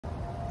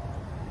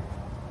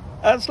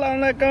अस्सलाम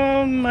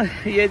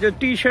वालेकुम। ये जो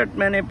टी शर्ट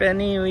मैंने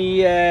पहनी हुई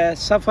है,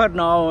 सफ़र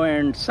नाउ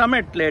एंड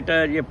समिट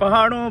लेटर, ये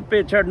पहाड़ों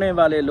पे चढ़ने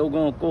वाले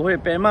लोगों, कोहे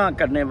पैमा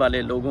करने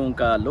वाले लोगों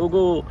का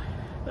लोगो।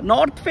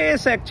 नॉर्थ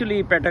फेस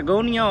एक्चुअली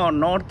पैटागोनिया और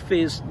नॉर्थ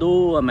फेस दो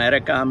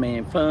अमेरिका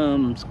में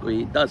फर्म्स कोई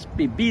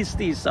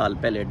 10-20-30 साल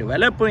पहले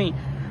डेवलप हुई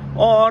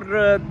और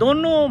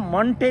दोनों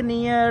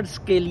माउंटेनियर्स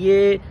के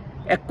लिए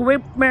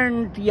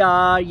इक्विपमेंट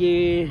या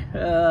ये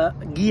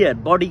gear,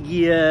 body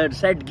gear,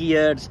 set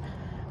gears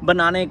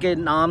बनाने के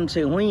नाम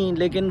से हुई,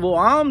 लेकिन वो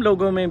आम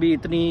लोगों में भी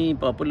इतनी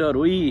पॉपुलर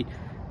हुई।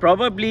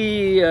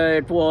 Probably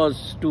it was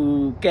to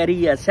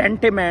carry a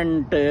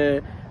sentiment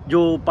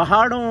जो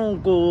पहाड़ों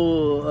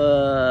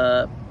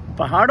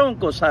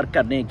को सर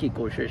करने की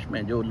कोशिश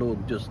में जो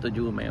लोग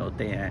जुस्तजू में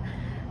होते हैं।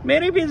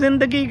 मेरी भी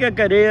ज़िंदगी का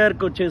करियर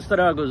कुछ इस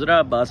तरह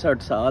गुजरा,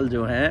 62 साल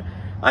जो हैं।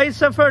 आई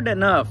सफ़र्ड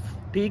इनफ,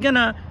 ठीक है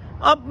ना।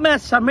 अब मैं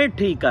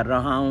समिट ही कर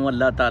रहा हूँ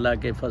अल्लाह ताला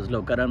के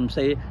फजलो करम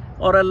से,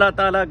 और अल्लाह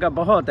ताला का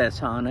बहुत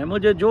एहसान है।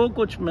 मुझे जो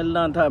कुछ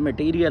मिलना था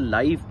मटेरियल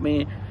लाइफ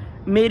में,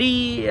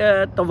 मेरी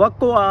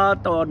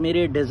तवक्कुआत और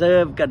मेरे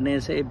डिज़र्व करने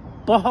से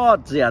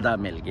बहुत ज़्यादा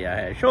मिल गया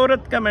है।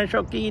 शोहरत का मैं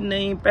शौकीन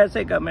नहीं,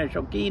 पैसे का मैं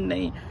शौकीन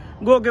नहीं,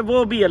 गो कि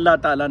वो भी अल्लाह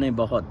ताला ने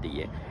बहुत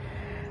दिए।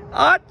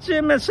 आज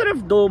मैं सिर्फ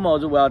 2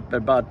 मौज़ूआत पर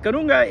बात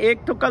करूँगा।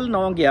 एक तो कल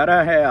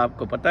 9/11 है,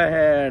 आपको पता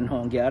है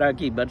 9/11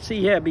 की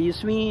बरसी है,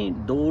 20वीं,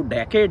 2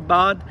 डेकेड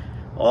बाद,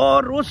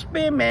 और उस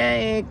पे मैं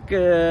एक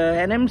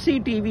NMC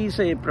TV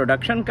से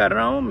प्रोडक्शन कर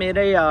रहा हूँ।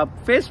 मेरे आप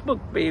फेसबुक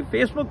पे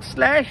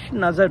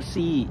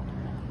facebook/नज़रसी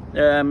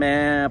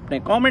मैं अपने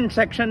कमेंट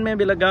सेक्शन में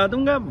भी लगा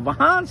दूंगा।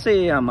 वहाँ से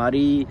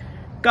हमारी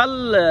कल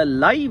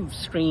लाइव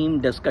स्ट्रीम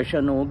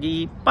डिस्कशन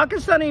होगी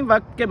पाकिस्तानी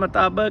वक्त के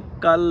मुताबिक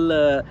कल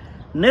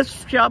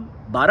निस्फ शब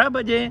 12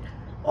 बजे,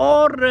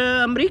 और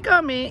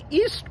अमेरिका में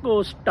ईस्ट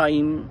कोस्ट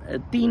टाइम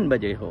 3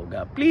 बजे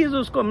होगा। प्लीज़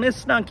उसको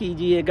मिस ना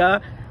कीजिएगा।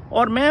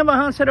 और मैं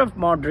वहाँ सिर्फ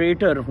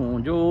मॉडरेटर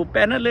हूँ, जो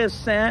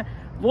पैनलिस्ट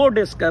हैं वो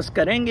डिस्कस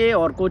करेंगे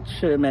और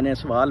कुछ मैंने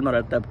सवाल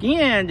मरतब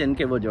किए हैं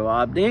जिनके वो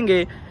जवाब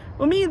देंगे।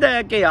 उम्मीद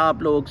है कि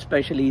आप लोग,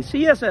 स्पेशली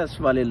CSS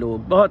वाले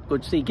लोग, बहुत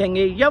कुछ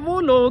सीखेंगे, या वो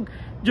लोग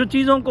जो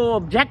चीज़ों को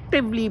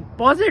ऑब्जेक्टिवली,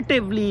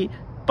 पॉजिटिवली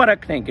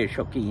परखने के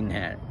शौकीन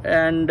हैं।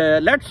 And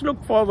let's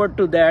look forward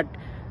to that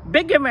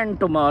big event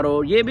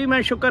tomorrow. ये भी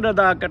मैं शुक्र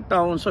अदा करता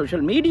हूँ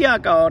सोशल मीडिया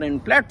का और इन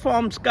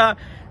प्लेटफॉर्म्स का,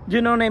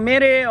 जिन्होंने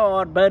मेरे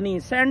और बर्नी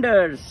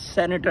सैंडर्स,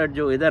 सेनेटर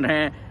जो इधर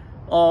हैं,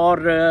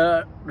 और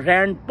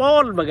रैंड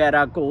पॉल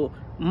वगैरह को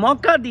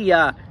मौका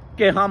दिया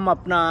कि हम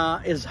अपना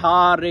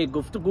इजहार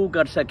गुफ्तगू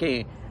कर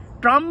सकें।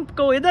 ट्रंप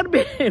को इधर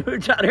भी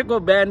बेचारे को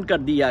बैन कर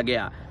दिया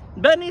गया।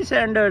 बर्नी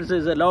सैंडर्स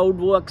इज अलाउड,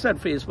 वो अक्सर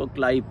फेसबुक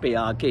लाइव पे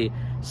आके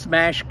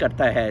स्मैश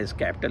करता है इस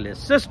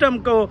कैपिटलिस्ट सिस्टम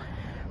को।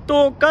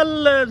 तो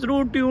कल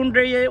ज़रूर ट्यून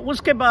रहिए।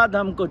 उसके बाद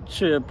हम कुछ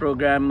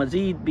प्रोग्राम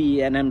मज़ीद भी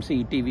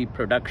NMC TV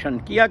प्रोडक्शन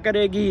किया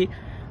करेगी।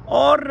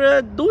 और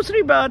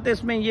दूसरी बात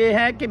इसमें यह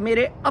है कि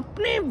मेरे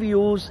अपने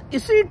व्यूज़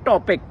इसी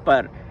टॉपिक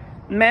पर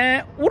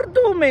मैं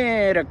उर्दू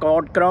में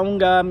रिकॉर्ड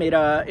कराऊंगा।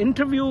 मेरा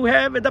इंटरव्यू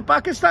है with a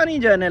Pakistani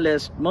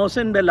journalist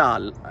Mohsin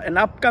Bilal, an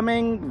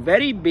upcoming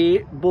very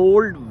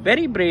bold,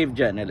 very brave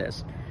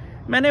journalist.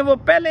 मैंने वो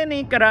पहले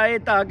नहीं कराए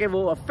ताकि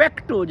वो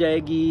अफेक्ट हो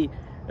जाएगी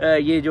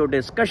ये जो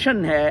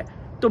डिस्कशन है।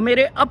 तो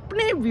मेरे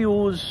अपने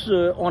views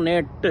on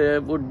it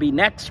would be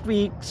next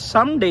week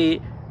someday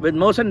with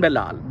Mohsin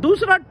Bilal.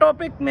 दूसरा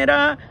टॉपिक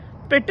मेरा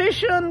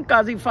पिटिशन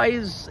काजी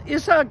फॉइज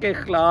ईसा के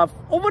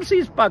खिलाफ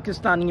ओवरसीज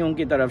पाकिस्तानियों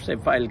की तरफ से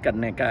फाइल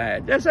करने का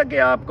है। जैसा कि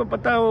आपको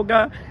पता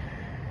होगा,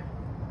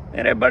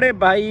 मेरे बड़े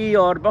भाई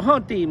और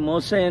बहुत ही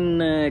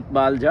Mohsin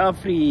Iqbal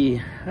जعفरी,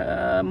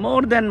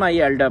 more than my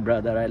elder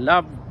brother, I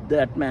love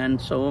that man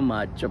so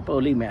much,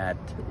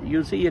 पोलीमैथ,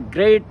 you see a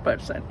great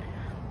person.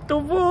 तो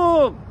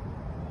वो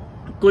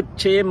कुछ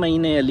 6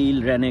 महीने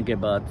अलील रहने के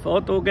बाद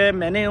फौत हो गए।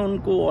 मैंने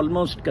उनको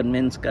ऑलमोस्ट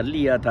कन्विंस कर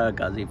लिया था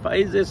काजी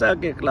फॉइज ईसा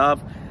के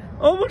खिलाफ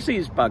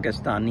ओवरसीज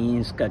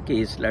पाकिस्तानी का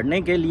केस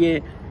लड़ने के लिए,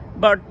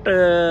 बट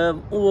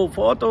वो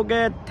फौत हो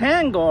गए।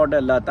 थैंक गॉड,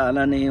 अल्लाह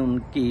ताला ने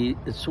उनकी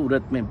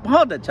सूरत में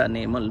बहुत अच्छा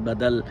नेमल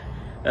बदल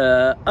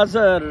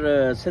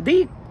अजहर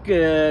सदीक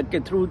के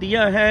थ्रू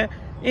दिया है।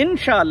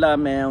 इंशाल्लाह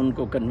मैं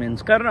उनको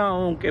कन्विंस कर रहा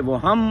हूँ कि वो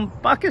हम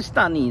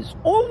पाकिस्तानीज,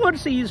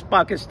 ओवरसीज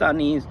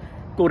पाकिस्तानीज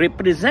को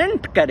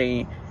रिप्रेजेंट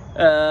करें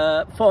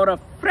for a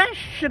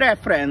fresh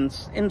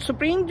reference in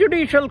supreme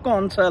judicial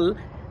council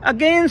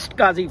against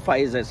काजी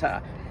फॉइज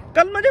ईसा।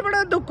 कल मुझे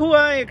बड़ा दुख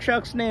हुआ, एक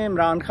शख्स ने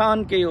इमरान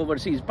खान के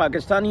ओवरसीज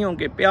पाकिस्तानियों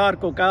के प्यार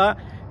को कहा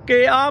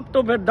कि आप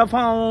तो फिर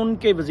दफा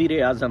उनके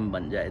वजीर आजम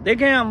बन जाए।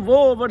 देखें, हम वो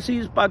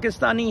ओवरसीज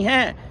पाकिस्तानी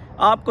हैं।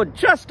 आपको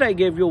just I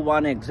give you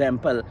one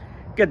example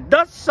कि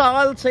 10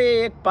 साल से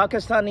एक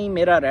पाकिस्तानी,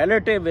 मेरा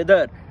रिलेटिव,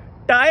 इधर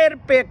टायर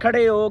पे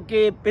खड़े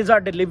होके पिज्जा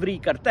डिलीवरी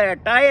करता है,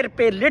 टायर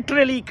पे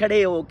लिटरली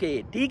खड़े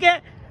होके, ठीक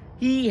है।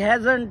 He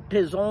hasn't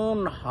his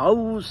own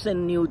house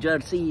in new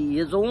Jersey,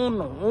 his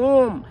own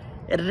home,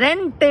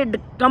 rented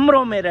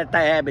कमरों में रहता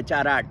है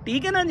बेचारा,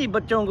 ठीक है ना जी।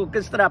 बच्चों को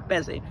किस तरह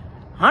पैसे,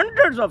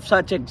 हंड्रेड्स ऑफ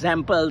सच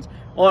एग्जाम्पल्स।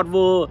 और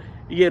वो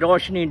ये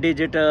रोशनी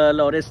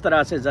डिजिटल और इस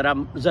तरह से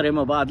ज़रा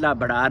मुबादला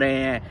बढ़ा रहे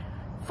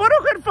हैं।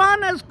 Farooq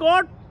Irfan has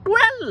got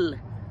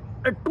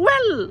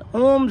 12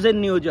 homes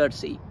in New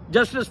Jersey.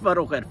 Justice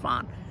Farooq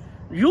Irfan.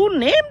 You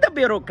name the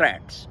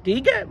bureaucrats.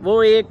 ठीक है,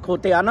 वो एक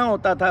खोतियाना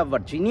होता था,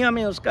 वर्जीनिया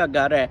में उसका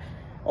घर है,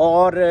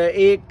 और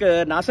एक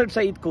नासिर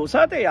सईद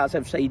खोसा थे,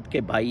 आसिफ सईद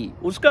के भाई,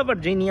 उसका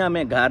वर्जीनिया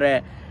में घर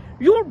है.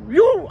 You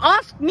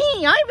ask me,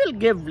 I will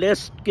give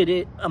list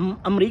कि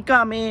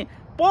अमेरिका में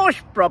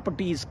पॉश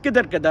प्रॉपर्टीज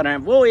किधर किधर हैं.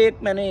 वो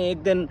मैंने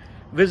एक दिन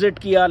विजिट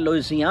किया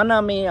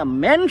लुइसियाना में, अ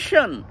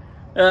मेंशन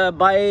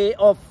बाय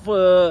ऑफ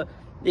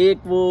एक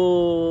वो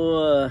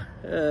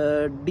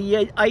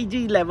DIG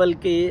लेवल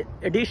के,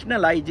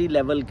 एडिशनल IG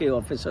लेवल के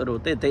ऑफिसर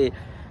होते थे,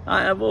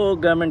 वो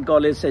गवर्नमेंट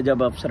कॉलेज से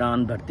जब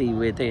अफसरान भर्ती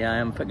हुए थे, आई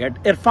एम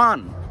फॉरगेट,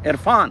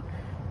 इरफान,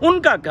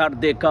 उनका घर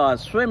देखा,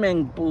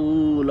 स्विमिंग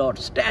पूल और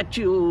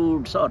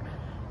स्टैच्यूट्स, और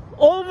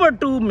ओवर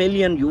 $2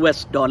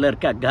 million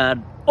का घर,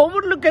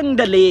 overlooking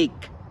the lake,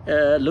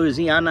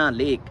 Louisiana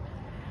lake,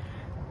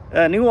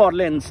 new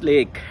ऑरलिन्स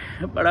lake.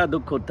 बड़ा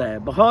दुख होता है,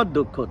 बहुत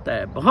दुख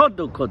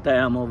होता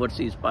है हम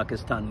ओवरसीज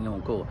पाकिस्तानियों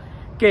को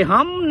कि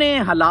हमने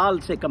हलाल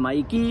से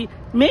कमाई की.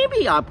 मे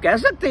भी आप कह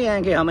सकते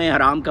हैं कि हमें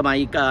हराम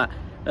कमाई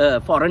का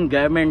फॉरेन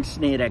गवर्नमेंट्स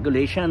ने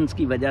रेगुलेशंस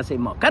की वजह से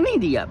मौका नहीं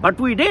दिया,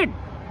 बट वी डिड.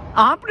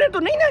 आपने तो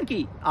नहीं ना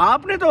की,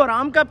 आपने तो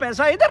हराम का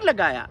पैसा इधर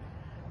लगाया.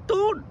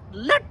 तो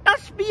let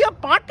us be a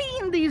party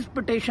in these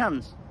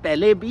petitions.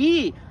 पहले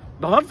भी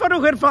बहुत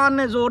फारूक इरफान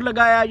ने जोर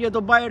लगाया, ये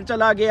तो बाहर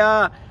चला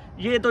गया,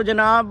 ये तो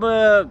जनाब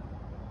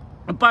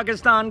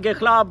पाकिस्तान के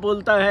खिलाफ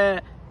बोलता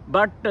है,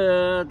 but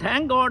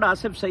thank God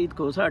Asif Saeed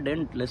Khosa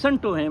didn't listen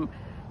to him.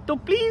 तो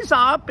प्लीज़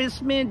आप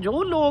इसमें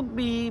जो लोग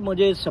भी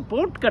मुझे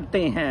सपोर्ट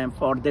करते हैं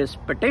फॉर दिस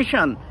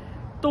पिटिशन,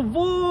 तो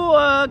वो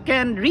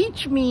can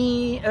reach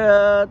me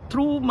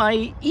through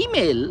my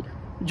email,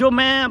 जो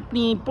मैं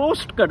अपनी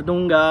पोस्ट कर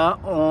दूंगा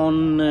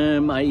on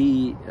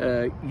my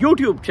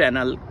YouTube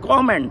channel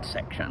comment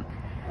section.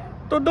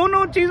 तो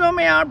दोनों चीज़ों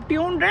में आप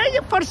ट्यून रहे. ये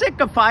फर्ज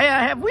कफाया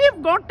है. We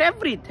have got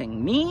everything.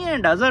 Me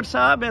and Azhar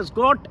साहब has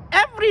got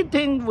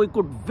everything we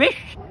could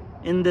wish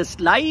in this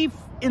life,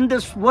 in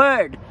this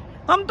world.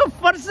 हम तो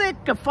फर्ज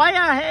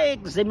कफाया है,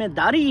 एक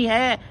जिम्मेदारी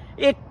है,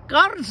 एक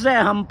कर्ज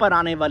है हम पर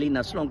आने वाली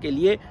नस्लों के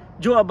लिए,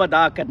 जो अब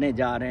अदा करने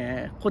जा रहे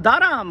हैं.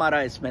 खुदारा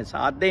हमारा इसमें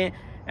साथ दें.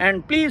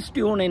 And please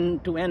tune in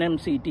to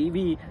NMC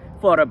TV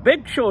for a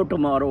big show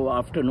tomorrow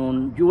afternoon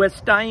US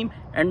time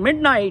and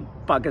midnight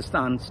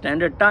Pakistan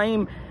Standard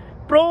Time.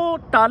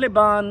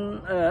 Pro-Taliban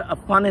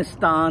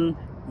Afghanistan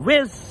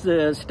with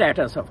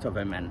status of the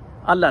women.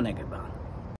 Allah ne ke baad.